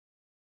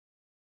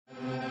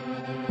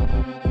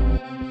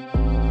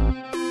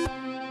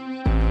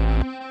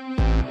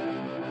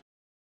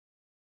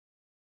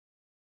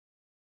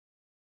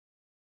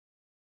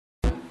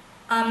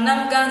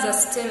Namganza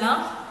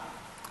Stella.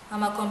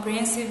 I'm a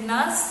comprehensive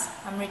nurse.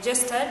 I'm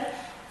registered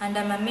and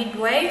I'm a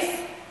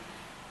midwife.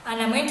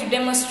 And I'm going to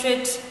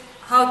demonstrate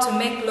how to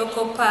make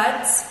local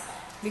pads,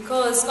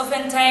 because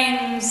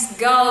oftentimes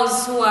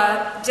girls who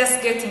are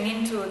just getting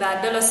into the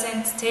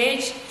adolescent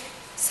stage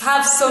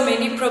have so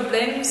many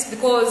problems,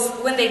 because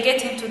when they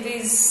get into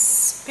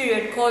this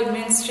period called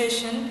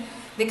menstruation,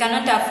 they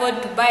cannot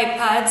afford to buy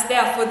pads,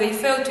 therefore they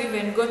fail to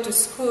even go to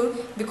school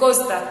because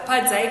the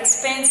pads are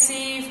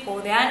expensive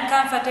or they're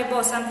uncomfortable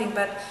or something.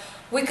 But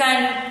we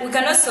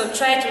can also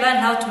try to learn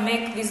how to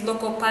make these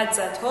local pads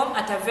at home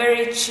at a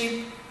very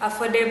cheap,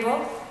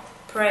 affordable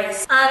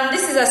price. And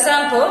this is a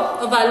sample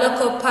of a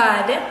local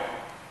pad.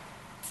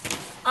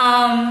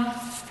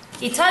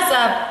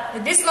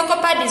 This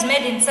local pad is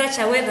made in such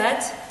a way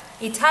that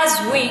it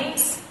has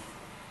wings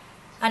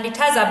and it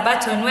has a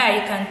button where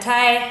you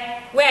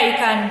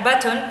can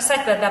button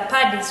such that the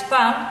pad is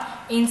firm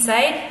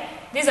inside.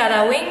 These are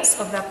the wings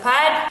of the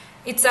pad.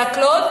 It's a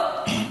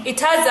cloth. It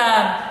has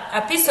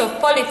a piece of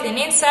polythene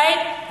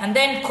inside and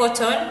then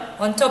cotton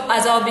on top,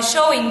 as I'll be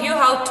showing you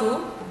how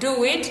to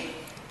do it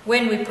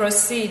when we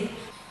proceed.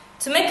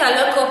 To make a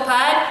local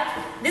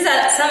pad, these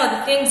are some of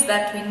the things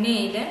that we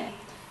need.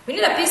 We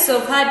need a piece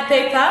of hard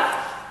paper.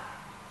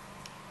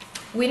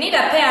 We need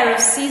a pair of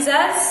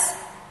scissors.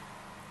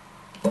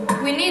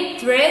 We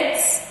need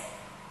threads.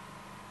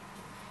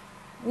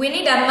 We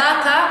need a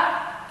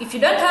marker. If you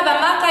don't have a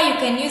marker, you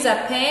can use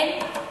a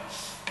pen.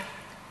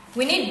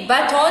 We need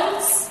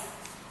buttons.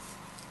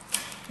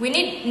 We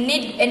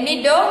need a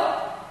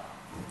needle.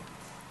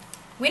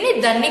 We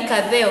need the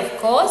knicker there, of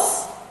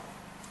course.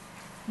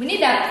 We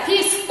need a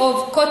piece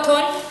of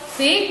cotton,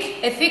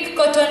 a thick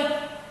cotton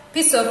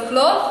piece of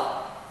cloth.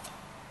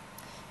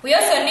 We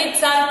also need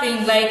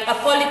something like a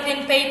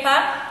polythene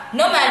paper.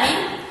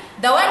 Normally,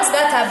 the ones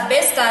that are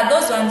best are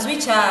those ones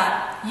which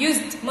are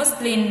used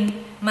mostly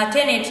in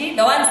maternity,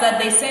 the ones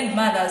that they send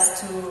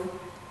mothers to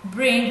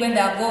bring when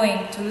they are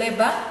going to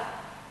labor,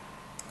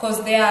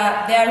 because they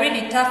are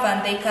really tough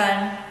and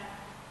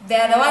they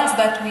are the ones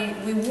that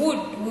we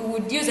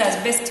would use as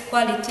best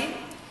quality,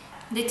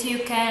 that you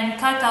can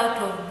cut out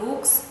of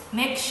books,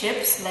 make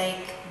shapes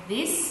like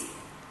this,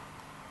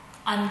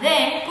 and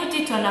then put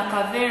it on a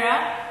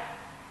kavera.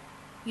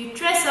 You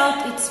trace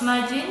out its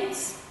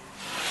margins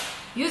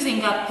using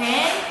a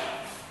pen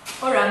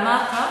or a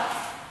marker,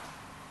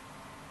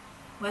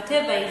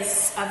 whatever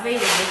is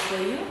available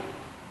for you.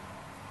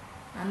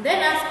 And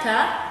then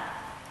after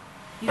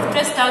you've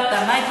traced out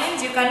the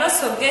margins, you can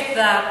also get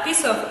the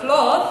piece of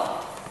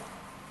cloth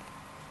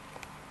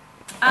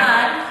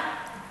and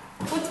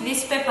put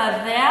this paper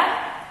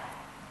there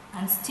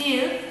and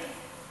still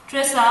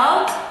trace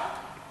out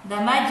the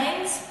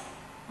margins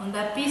on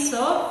the piece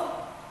of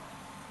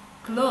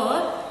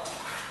cloth,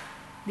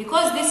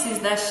 because this is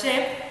the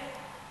shape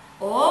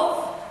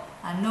of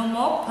a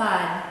normal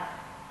pad.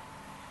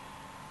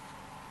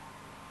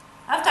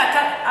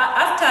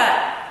 After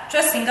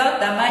tracing out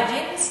the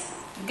margins,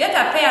 you get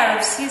a pair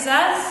of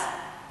scissors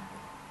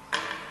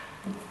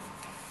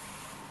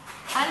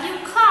and you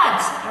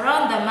cut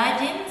around the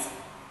margins.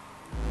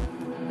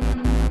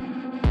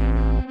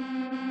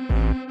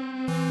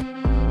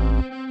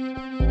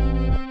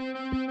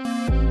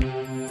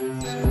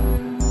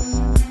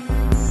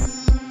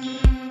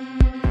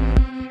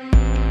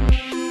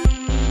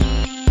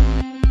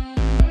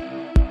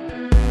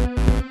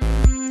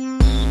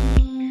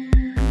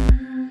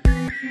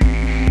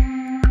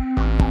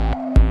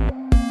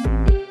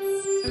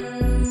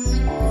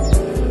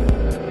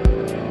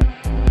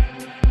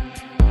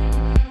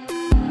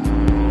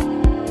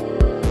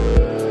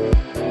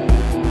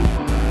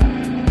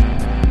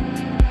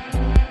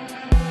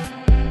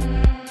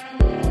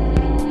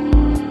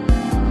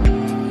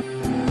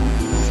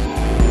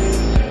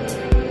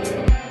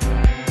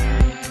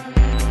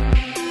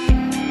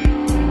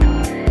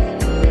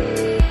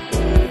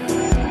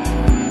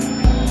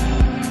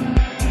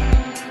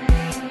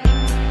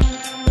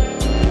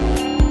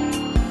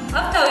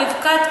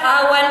 Cut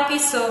our one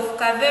piece of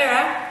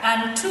kavera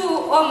and 2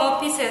 or more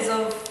pieces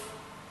of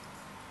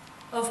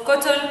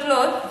cotton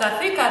cloth. The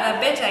thicker the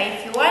better.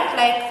 If you want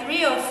like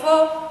 3 or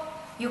 4,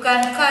 you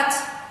can cut.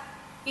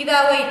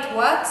 Either way it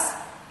works.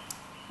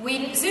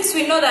 Since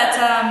we know that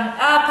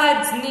our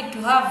pads need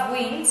to have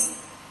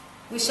wings,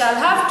 we shall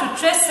have to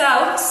trace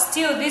out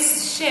still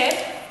this shape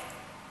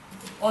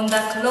on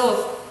the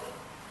cloth,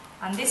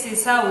 and this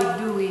is how we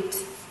do it.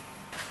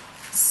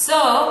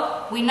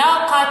 So we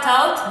now cut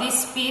out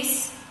this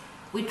piece.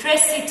 We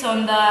trace it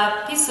on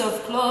the piece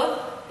of cloth,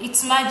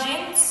 its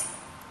margins,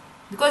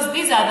 because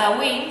these are the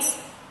wings,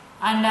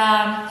 and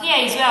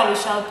here is where we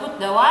shall put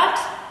the what?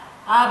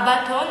 Our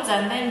buttons,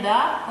 and then the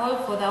hole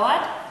for the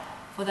what?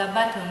 For the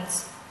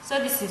buttons. So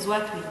this is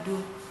what we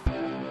do.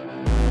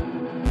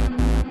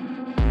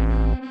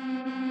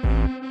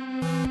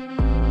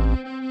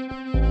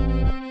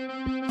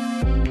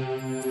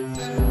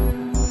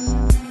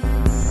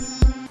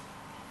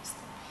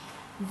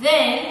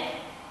 Then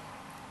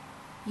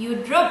you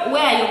you drop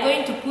where you're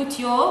going to put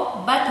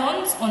your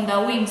buttons on the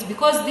wings,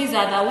 because these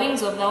are the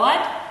wings of the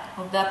what?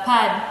 Of the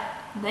pad.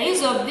 The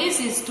use of this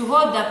is to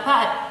hold the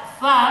pad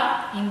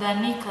firm in the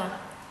knicker.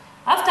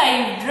 After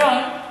you've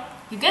drawn,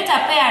 you get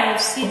a pair of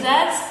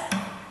scissors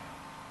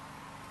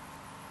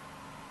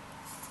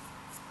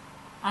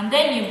and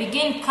then you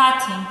begin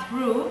cutting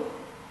through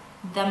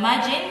the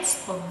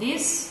margins of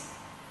this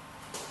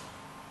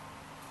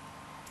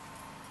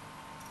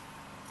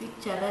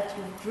picture that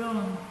you've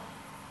drawn.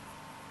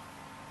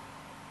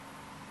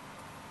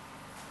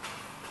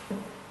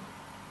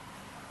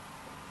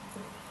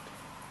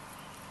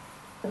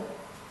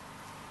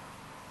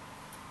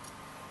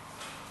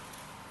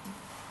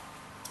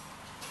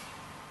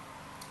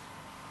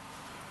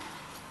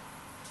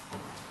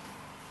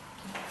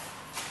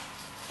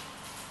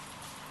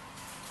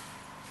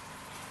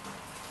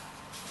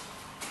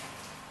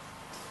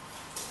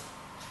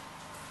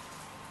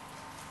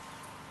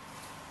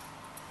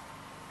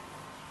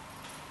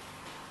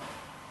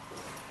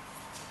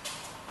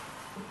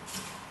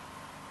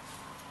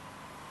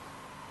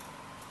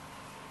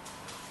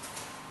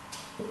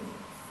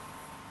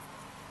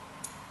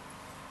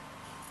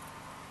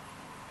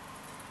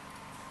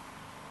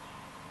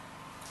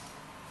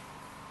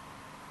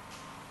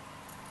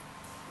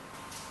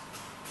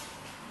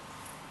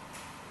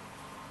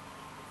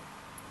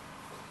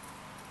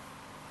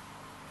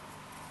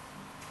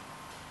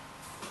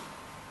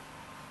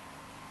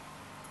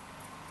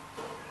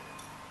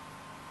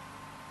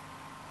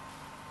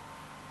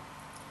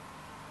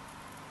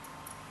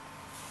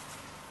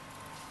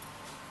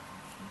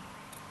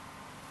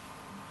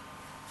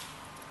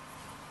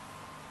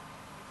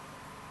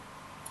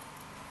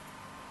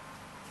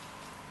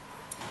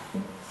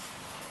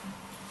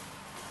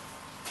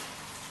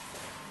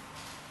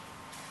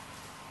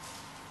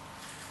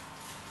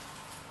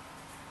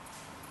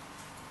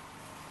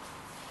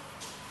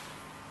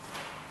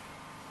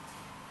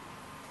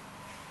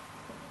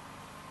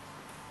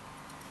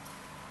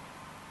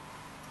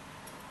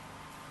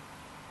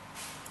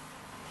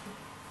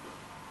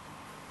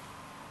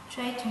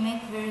 Try to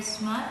make very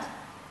smart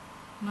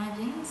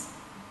margins.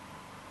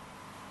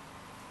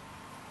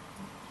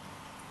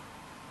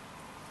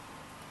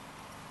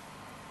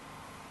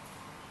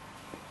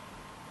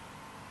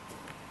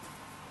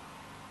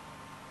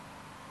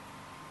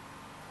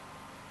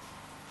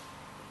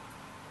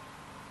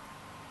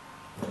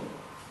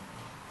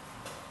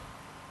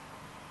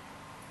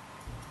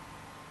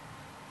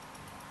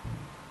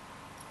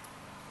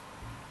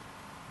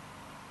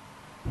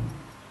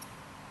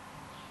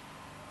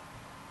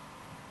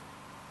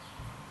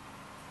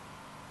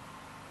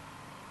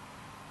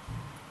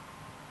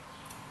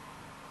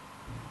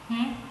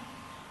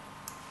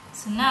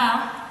 So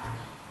now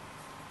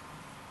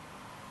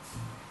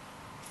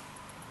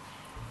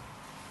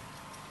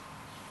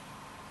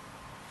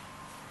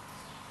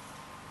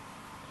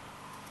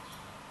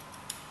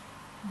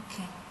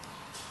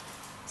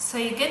so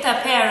you get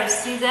a pair of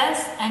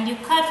scissors and you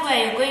cut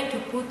where you're going to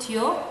put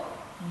your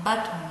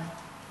button.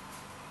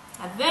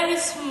 A very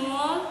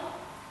small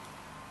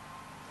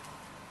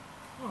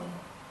hole.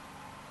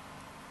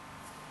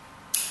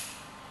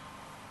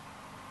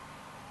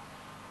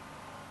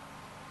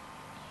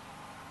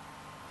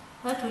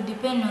 That will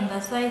depend on the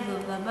size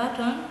of the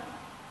button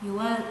you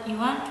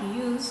want to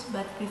use,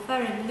 but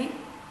preferably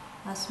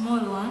a small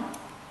one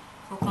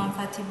for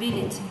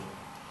comfortability.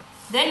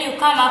 Then you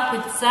come out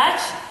with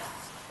such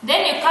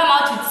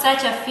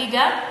a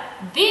figure.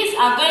 These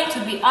are going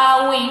to be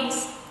our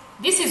wings.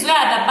 This is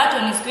where the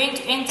button is going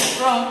to enter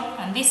from,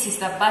 and this is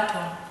the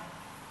button.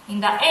 In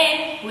the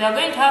end, we are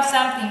going to have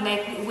something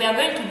like, we are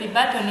going to be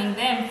buttoning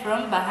them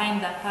from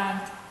behind the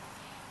pant.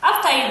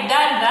 After you've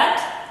done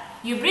that,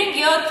 you bring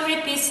your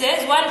 3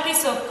 pieces, 1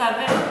 piece of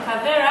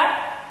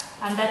cavera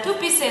and the 2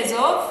 pieces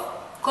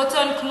of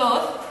cotton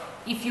cloth.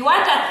 If you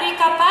want a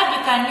thicker pad,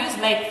 you can use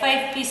like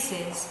 5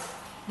 pieces.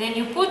 Then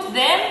you put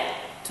them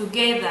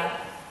together.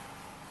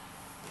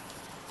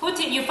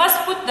 You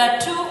first put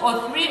the 2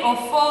 or 3 or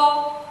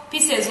 4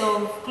 pieces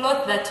of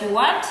cloth that you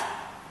want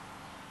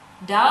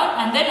down,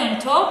 and then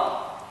on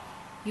top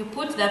you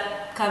put the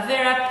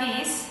cavera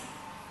piece,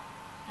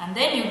 and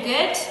then you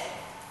get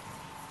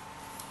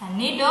a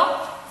needle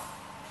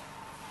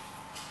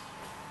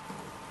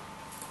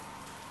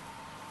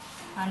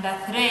and a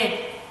thread.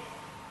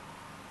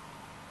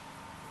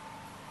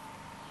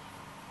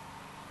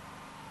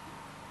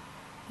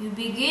 You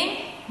begin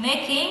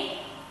making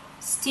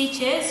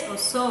stitches or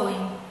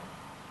sewing,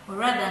 or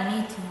rather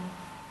knitting.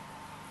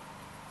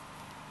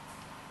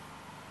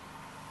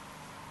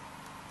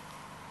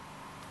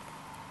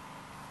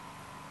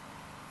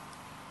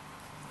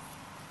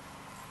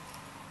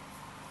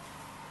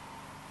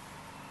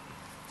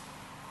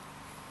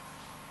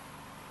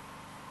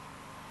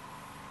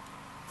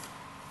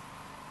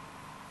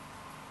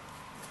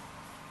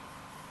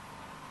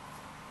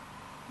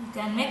 You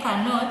can make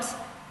a knot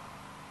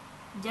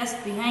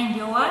just behind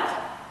your what?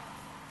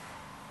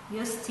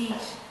 Your stitch.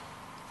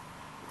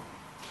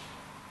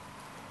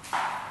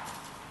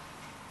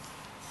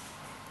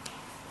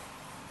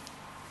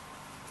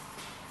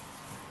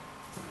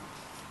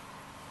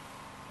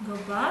 Go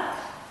back.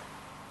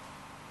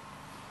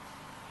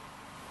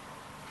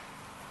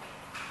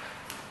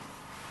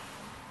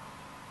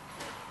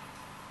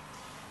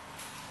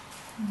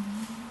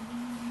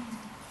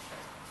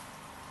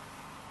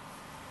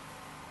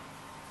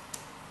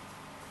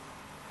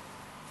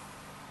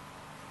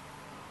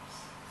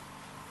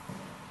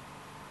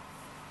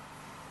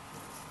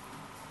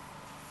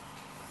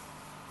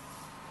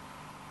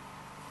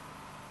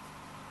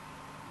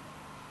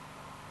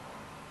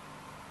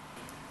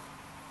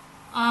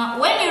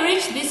 When you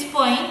reach this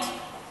point,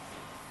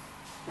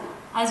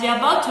 as you're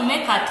about to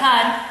make a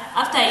turn,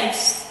 after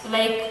you've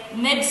like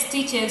made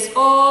stitches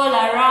all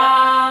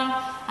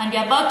around and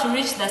you're about to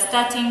reach the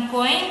starting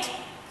point,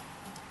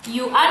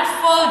 you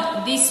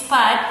unfold this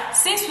pad.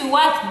 Since we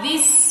want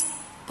this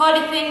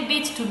polythene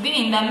bit to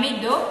be in the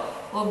middle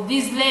of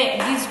these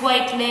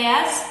white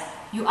layers,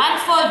 you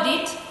unfold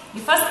it.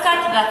 You first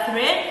cut the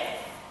thread.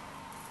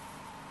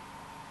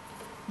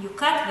 You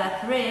cut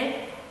the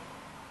thread.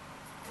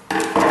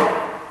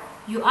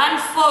 You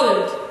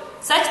unfold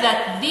such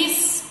that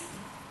this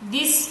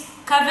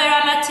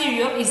cavera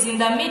material is in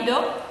the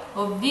middle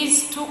of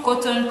these two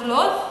cotton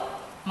cloth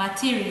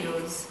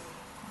materials.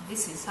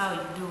 This is how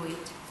you do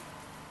it.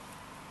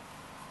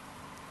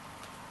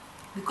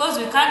 Because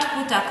we can't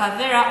put a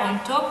cavera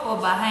on top or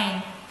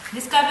behind,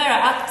 this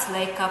cavera acts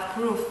like a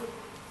proof.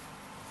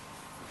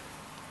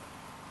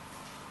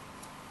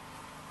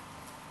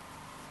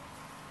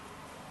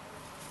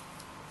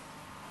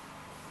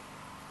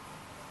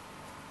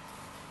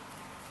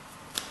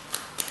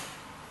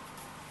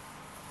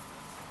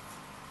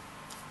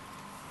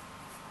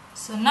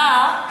 So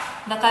now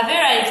the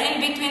cavera is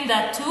in between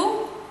the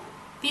two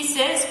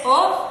pieces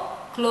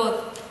of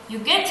cloth. You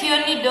get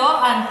your needle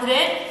and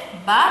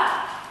thread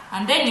back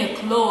and then you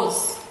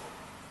close.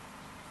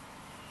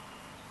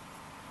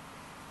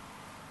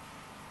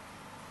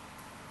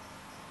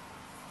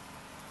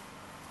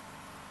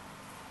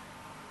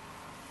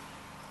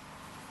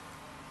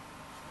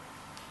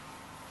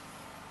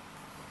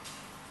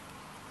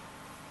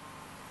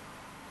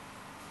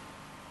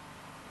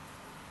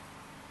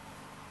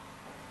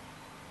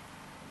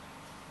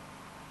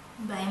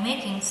 By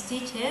making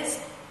stitches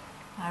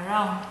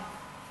around.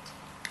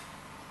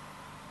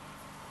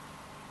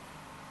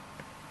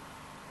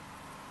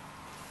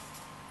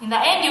 In the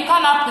end, you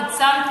come up with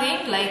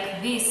something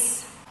like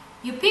this.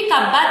 You pick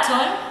a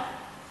button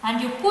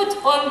and you put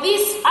on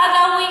this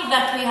other wing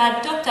that we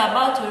had talked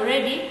about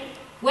already,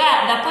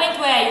 where the point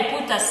where you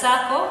put a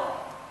circle,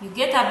 you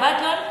get a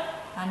button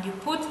and you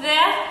put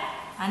there,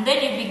 and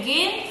then you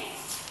begin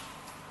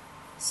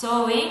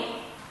sewing.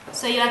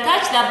 So you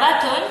attach the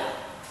button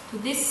to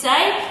this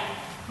side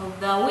of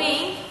the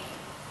wing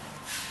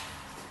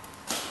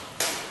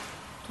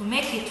to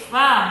make it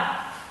firm.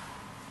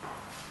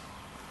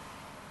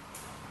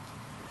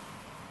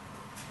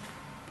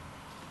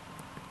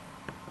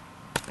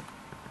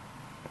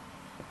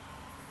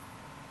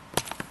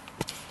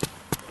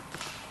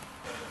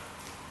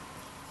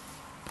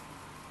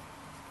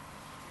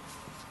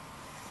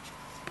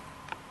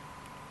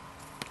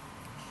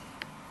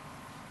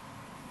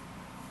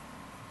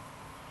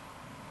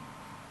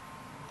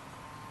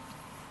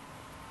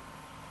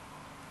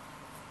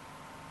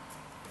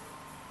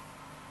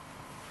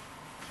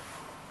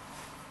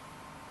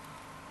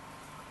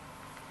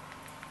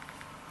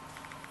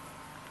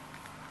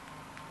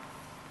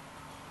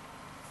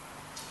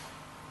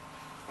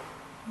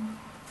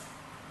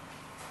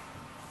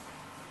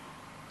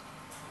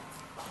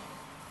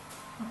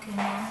 Okay,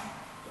 now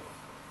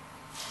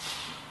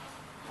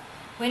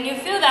when you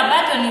feel the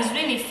button is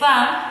really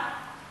firm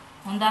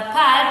on the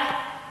pad,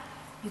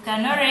 you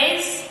can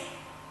always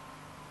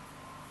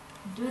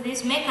do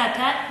this, make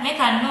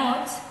a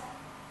knot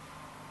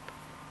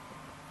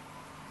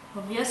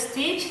of your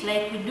stitch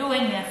like we do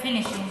when we are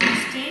finishing the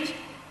stitch,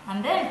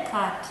 and then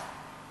cut.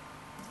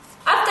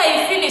 After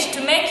you finish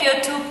to make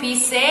your two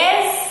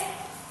pieces,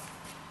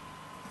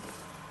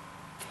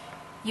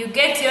 you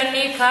get your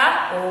knicker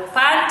or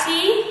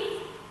panty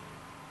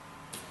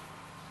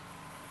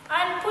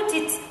and put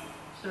it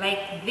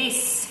like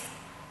this.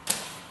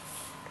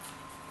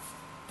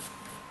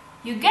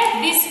 You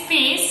get this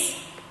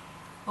piece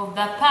of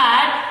the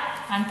pad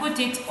and put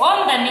it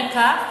on the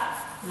knicker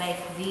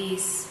like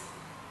this.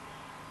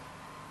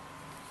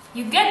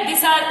 You get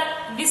this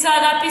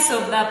other piece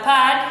of the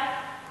pad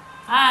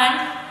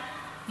and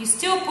you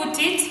still put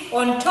it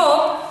on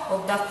top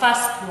of the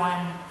first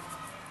one.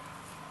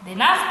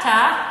 Then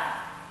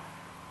after,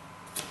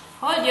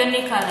 hold your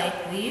knicker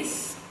like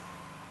this.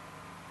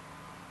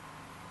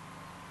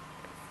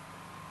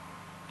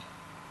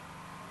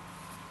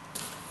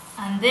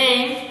 And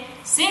then,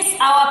 since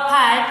our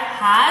pad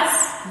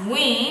has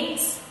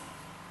wings,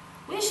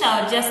 we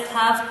shall just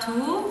have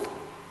to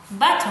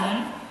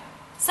button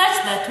such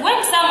that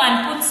when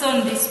someone puts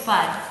on this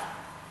pad,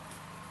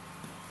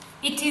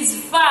 it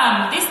is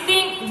firm.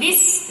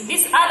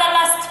 This other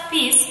last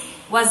piece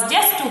was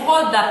just to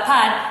hold the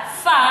pad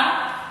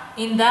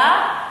firm in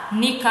the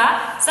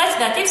knicker such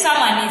that if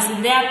someone is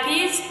in their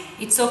peace,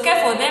 it's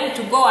okay for them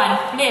to go and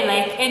play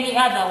like any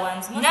other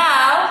ones.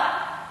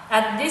 Now,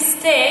 at this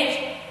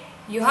stage,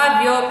 you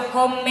have your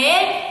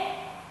homemade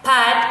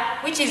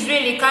pad, which is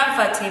really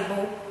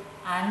comfortable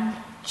and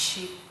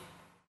cheap.